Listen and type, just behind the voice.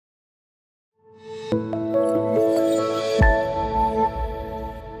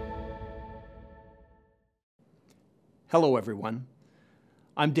Hello everyone.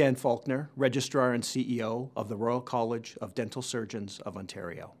 I'm Dan Faulkner, Registrar and CEO of the Royal College of Dental Surgeons of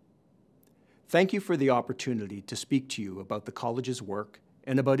Ontario. Thank you for the opportunity to speak to you about the college's work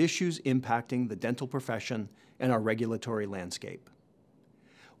and about issues impacting the dental profession and our regulatory landscape.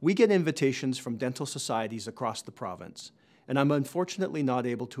 We get invitations from dental societies across the province, and I'm unfortunately not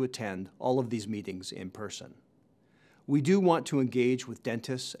able to attend all of these meetings in person. We do want to engage with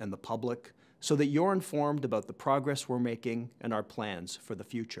dentists and the public so that you're informed about the progress we're making and our plans for the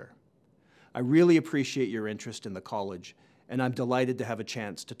future. I really appreciate your interest in the college, and I'm delighted to have a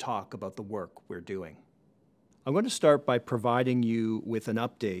chance to talk about the work we're doing. I'm going to start by providing you with an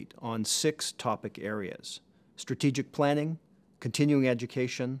update on 6 topic areas: strategic planning, continuing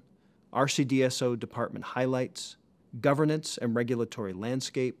education, RCDSO department highlights, governance and regulatory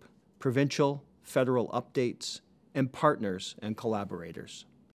landscape, provincial, federal updates, and partners and collaborators.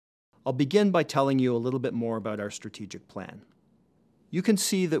 I'll begin by telling you a little bit more about our strategic plan. You can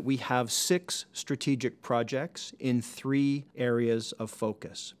see that we have 6 strategic projects in 3 areas of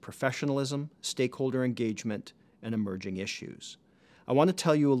focus: professionalism, stakeholder engagement, and emerging issues. I want to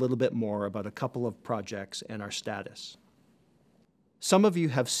tell you a little bit more about a couple of projects and our status. Some of you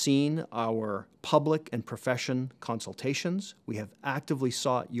have seen our public and profession consultations. We have actively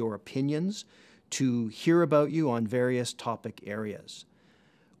sought your opinions to hear about you on various topic areas.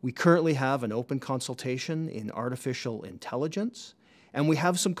 We currently have an open consultation in artificial intelligence, and we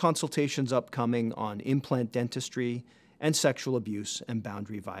have some consultations upcoming on implant dentistry and sexual abuse and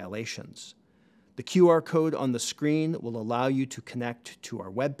boundary violations. The QR code on the screen will allow you to connect to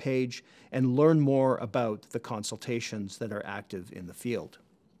our webpage and learn more about the consultations that are active in the field.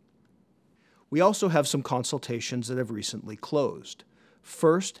 We also have some consultations that have recently closed.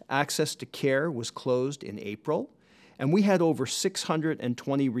 First, Access to Care was closed in April, and we had over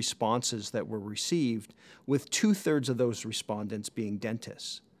 620 responses that were received, with 2/3 of those respondents being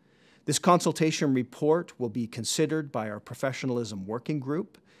dentists. This consultation report will be considered by our professionalism working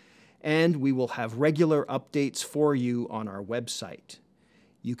group, and we will have regular updates for you on our website.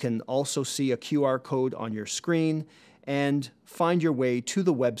 You can also see a QR code on your screen and find your way to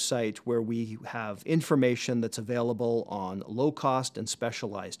the website where we have information that's available on low-cost and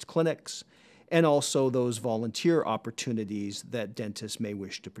specialized clinics, and also those volunteer opportunities that dentists may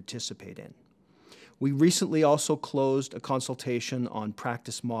wish to participate in. We recently also closed a consultation on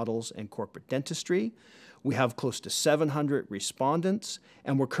practice models and corporate dentistry. We have close to 700 respondents,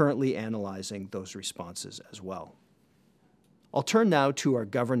 and we're currently analyzing those responses as well. I'll turn now to our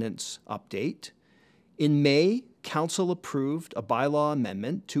governance update. In May, Council approved a bylaw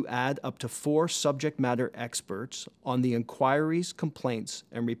amendment to add up to 4 subject matter experts on the Inquiries, Complaints,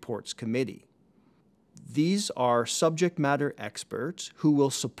 and Reports Committee. These are subject matter experts who will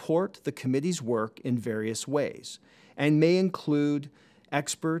support the committee's work in various ways and may include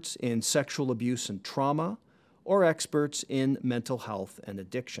experts in sexual abuse and trauma or experts in mental health and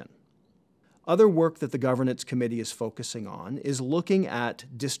addiction. Other work that the Governance Committee is focusing on is looking at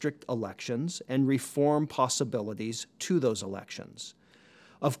district elections and reform possibilities to those elections.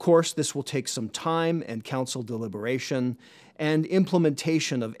 Of course, this will take some time and council deliberation, and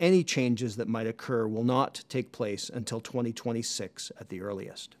implementation of any changes that might occur will not take place until 2026 at the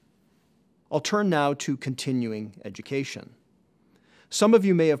earliest. I'll turn now to continuing education. Some of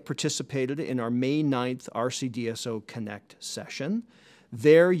you may have participated in our May 9th RCDSO Connect session.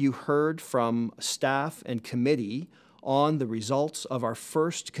 There you heard from staff and committee on the results of our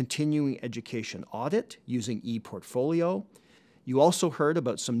first continuing education audit using ePortfolio. You also heard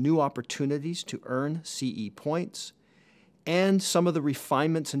about some new opportunities to earn CE points and some of the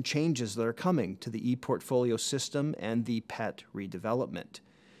refinements and changes that are coming to the ePortfolio system and the PET redevelopment.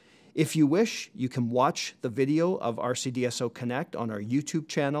 If you wish, you can watch the video of RCDSO Connect on our YouTube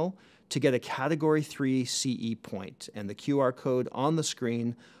channel to get a Category 3 CE point, and the QR code on the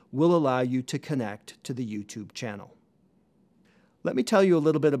screen will allow you to connect to the YouTube channel. Let me tell you a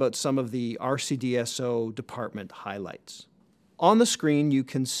little bit about some of the RCDSO department highlights. On the screen, you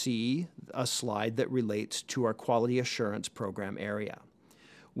can see a slide that relates to our quality assurance program area.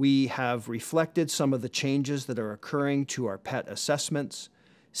 We have reflected some of the changes that are occurring to our PET assessments,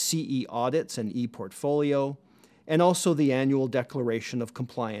 CE audits and ePortfolio, and also the annual declaration of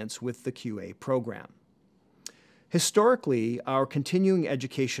compliance with the QA program. Historically, our continuing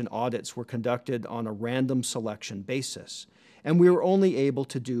education audits were conducted on a random selection basis, and we were only able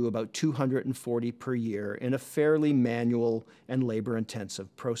to do about 240 per year in a fairly manual and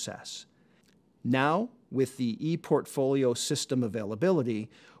labor-intensive process. Now, with the ePortfolio system availability,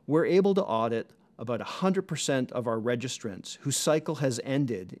 we're able to audit about 100% of our registrants whose cycle has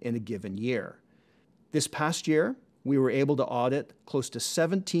ended in a given year. This past year, we were able to audit close to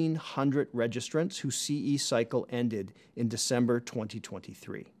 1,700 registrants whose CE cycle ended in December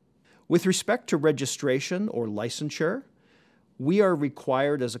 2023. With respect to registration or licensure, we are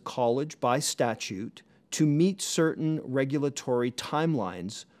required as a college by statute to meet certain regulatory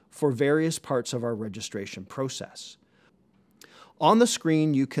timelines for various parts of our registration process. On the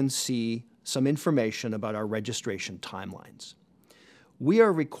screen, you can see some information about our registration timelines. We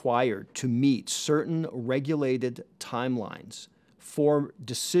are required to meet certain regulated timelines for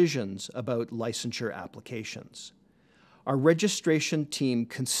decisions about licensure applications. Our registration team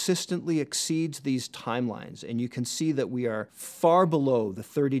consistently exceeds these timelines, and you can see that we are far below the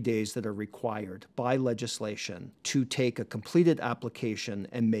 30 days that are required by legislation to take a completed application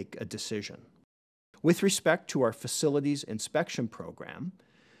and make a decision. With respect to our facilities inspection program,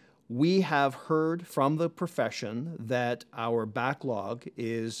 we have heard from the profession that our backlog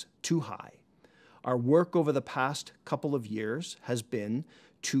is too high. Our work over the past couple of years has been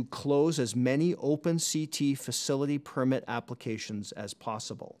to close as many open CT facility permit applications as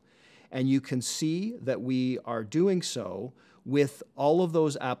possible. And you can see that we are doing so with all of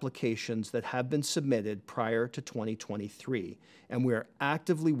those applications that have been submitted prior to 2023. And we're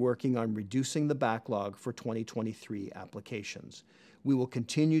actively working on reducing the backlog for 2023 applications. We will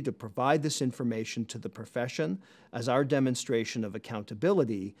continue to provide this information to the profession as our demonstration of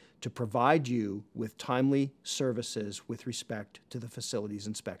accountability to provide you with timely services with respect to the facilities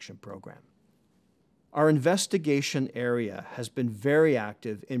inspection program. Our investigation area has been very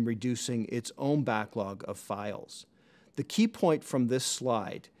active in reducing its own backlog of files. The key point from this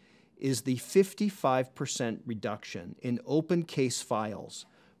slide is the 55% reduction in open case files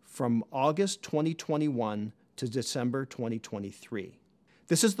from August 2021 to December 2023.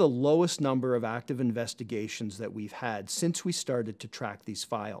 This is the lowest number of active investigations that we've had since we started to track these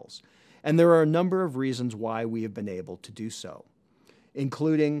files. And there are a number of reasons why we have been able to do so,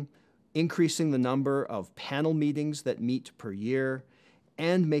 including increasing the number of panel meetings that meet per year,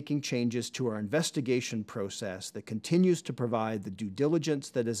 and making changes to our investigation process that continues to provide the due diligence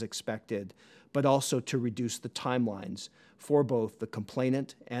that is expected, but also to reduce the timelines for both the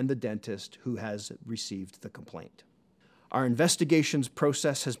complainant and the dentist who has received the complaint. Our investigations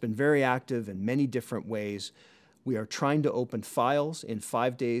process has been very active in many different ways. We are trying to open files in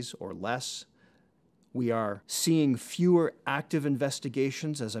 5 days or less. We are seeing fewer active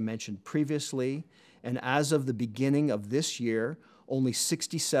investigations, as I mentioned previously, and as of the beginning of this year, only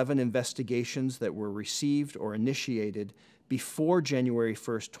 67 investigations that were received or initiated before January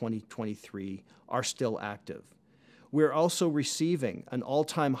 1st, 2023 are still active. We're also receiving an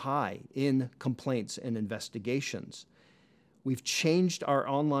all-time high in complaints and investigations. We've changed our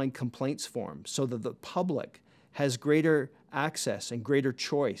online complaints form so that the public has greater access and greater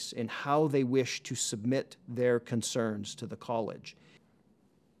choice in how they wish to submit their concerns to the college.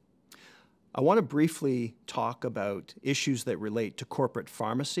 I want to briefly talk about issues that relate to corporate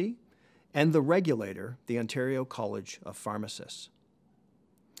pharmacy and the regulator, the Ontario College of Pharmacists.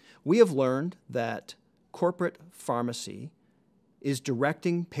 We have learned that corporate pharmacy is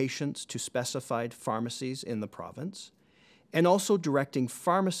directing patients to specified pharmacies in the province and also directing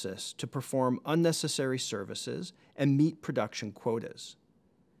pharmacists to perform unnecessary services and meet production quotas.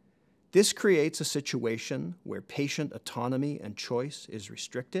 This creates a situation where patient autonomy and choice is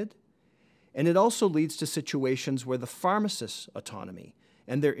restricted, and it also leads to situations where the pharmacist's autonomy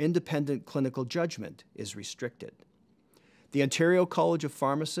and their independent clinical judgment is restricted. The Ontario College of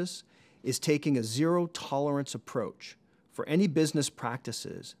Pharmacists is taking a zero-tolerance approach for any business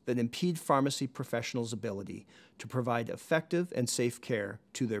practices that impede pharmacy professionals' ability to provide effective and safe care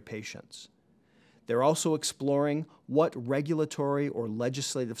to their patients. They're also exploring what regulatory or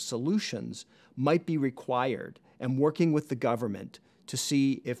legislative solutions might be required and working with the government to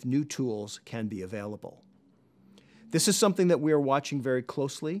see if new tools can be available. This is something that we are watching very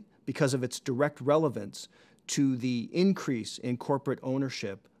closely because of its direct relevance to the increase in corporate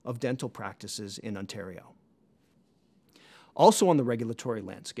ownership of dental practices in Ontario. Also on the regulatory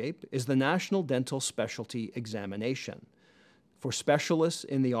landscape is the National Dental Specialty Examination. For specialists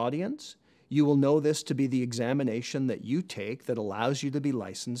in the audience, you will know this to be the examination that you take that allows you to be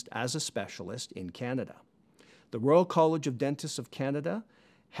licensed as a specialist in Canada. The Royal College of Dentists of Canada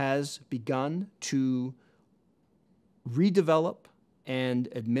has begun to redevelop and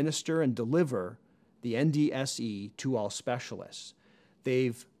administer and deliver the NDSE to all specialists.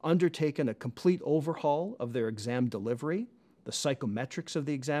 They've undertaken a complete overhaul of their exam delivery, the psychometrics of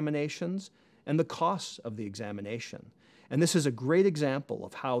the examinations, and the costs of the examination. And this is a great example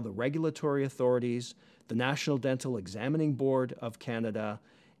of how the regulatory authorities, the National Dental Examining Board of Canada,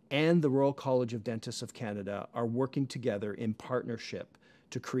 and the Royal College of Dentists of Canada are working together in partnership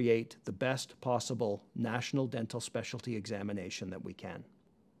to create the best possible national dental specialty examination that we can.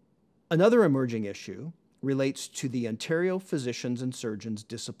 Another emerging issue relates to the Ontario Physicians and Surgeons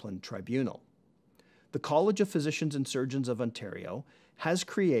Discipline Tribunal. The College of Physicians and Surgeons of Ontario has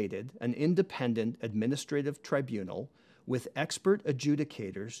created an independent administrative tribunal with expert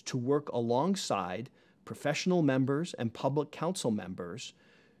adjudicators to work alongside professional members and public council members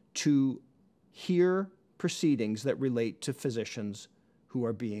to hear proceedings that relate to physicians who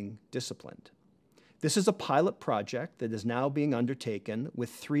are being disciplined. This is a pilot project that is now being undertaken with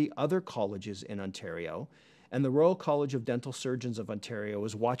 3 other colleges in Ontario, and the Royal College of Dental Surgeons of Ontario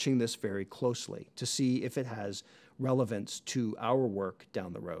is watching this very closely to see if it has relevance to our work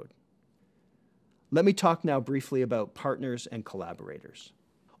down the road. Let me talk now briefly about partners and collaborators.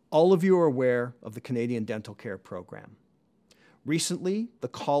 All of you are aware of the Canadian Dental Care Program. Recently, the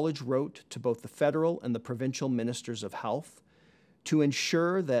college wrote to both the federal and the provincial ministers of health to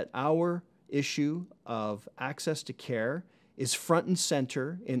ensure that our issue of access to care is front and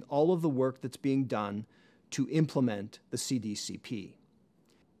center in all of the work that's being done to implement the CDCP.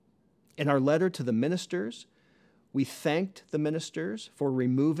 In our letter to the ministers, we thanked the ministers for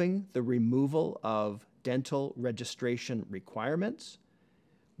removing the removal of dental registration requirements.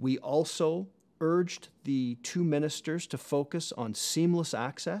 We also urged the 2 ministers to focus on seamless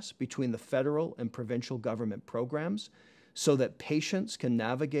access between the federal and provincial government programs so that patients can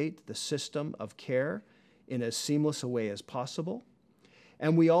navigate the system of care in as seamless a way as possible.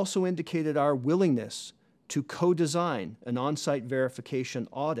 And we also indicated our willingness to co-design an on-site verification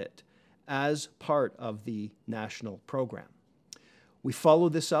audit as part of the national program. We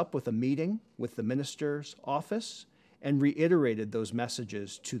followed this up with a meeting with the minister's office and reiterated those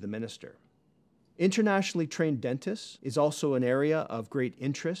messages to the minister. Internationally trained dentists is also an area of great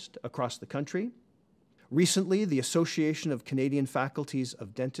interest across the country. Recently, the Association of Canadian Faculties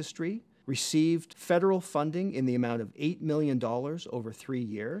of Dentistry received federal funding in the amount of $8 million over 3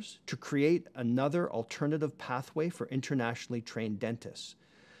 years to create another alternative pathway for internationally trained dentists.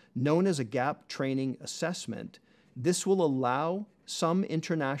 Known as a gap training assessment, this will allow some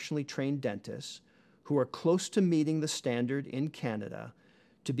internationally trained dentists who are close to meeting the standard in Canada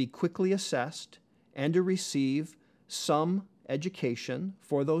to be quickly assessed and to receive some education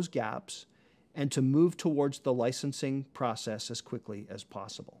for those gaps and to move towards the licensing process as quickly as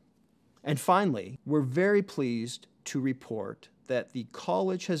possible. And finally, we're very pleased to report that the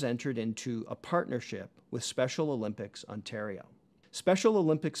college has entered into a partnership with Special Olympics Ontario. Special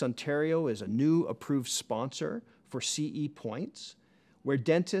Olympics Ontario is a new approved sponsor for CE Points, where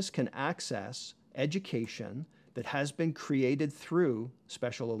dentists can access education that has been created through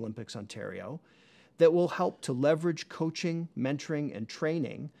Special Olympics Ontario that will help to leverage coaching, mentoring, and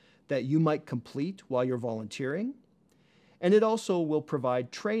training that you might complete while you're volunteering. And it also will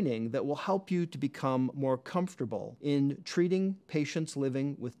provide training that will help you to become more comfortable in treating patients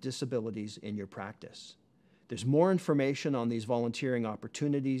living with disabilities in your practice. There's more information on these volunteering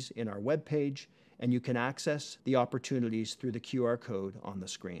opportunities in our webpage, and you can access the opportunities through the QR code on the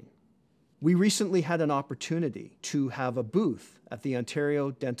screen. We recently had an opportunity to have a booth at the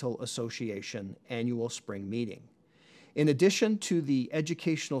Ontario Dental Association annual spring meeting. In addition to the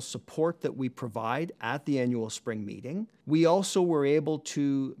educational support that we provide at the annual spring meeting, we also were able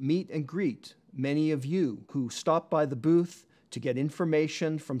to meet and greet many of you who stopped by the booth to get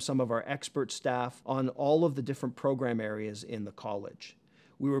information from some of our expert staff on all of the different program areas in the college.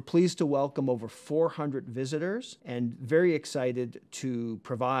 We were pleased to welcome over 400 visitors and very excited to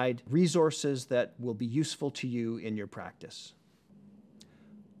provide resources that will be useful to you in your practice.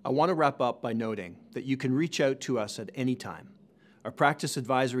 I want to wrap up by noting that you can reach out to us at any time. Our practice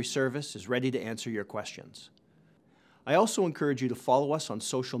advisory service is ready to answer your questions. I also encourage you to follow us on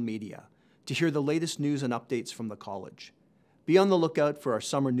social media to hear the latest news and updates from the college. Be on the lookout for our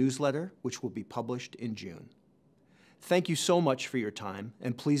summer newsletter, which will be published in June. Thank you so much for your time,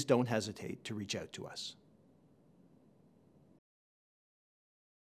 and please don't hesitate to reach out to us.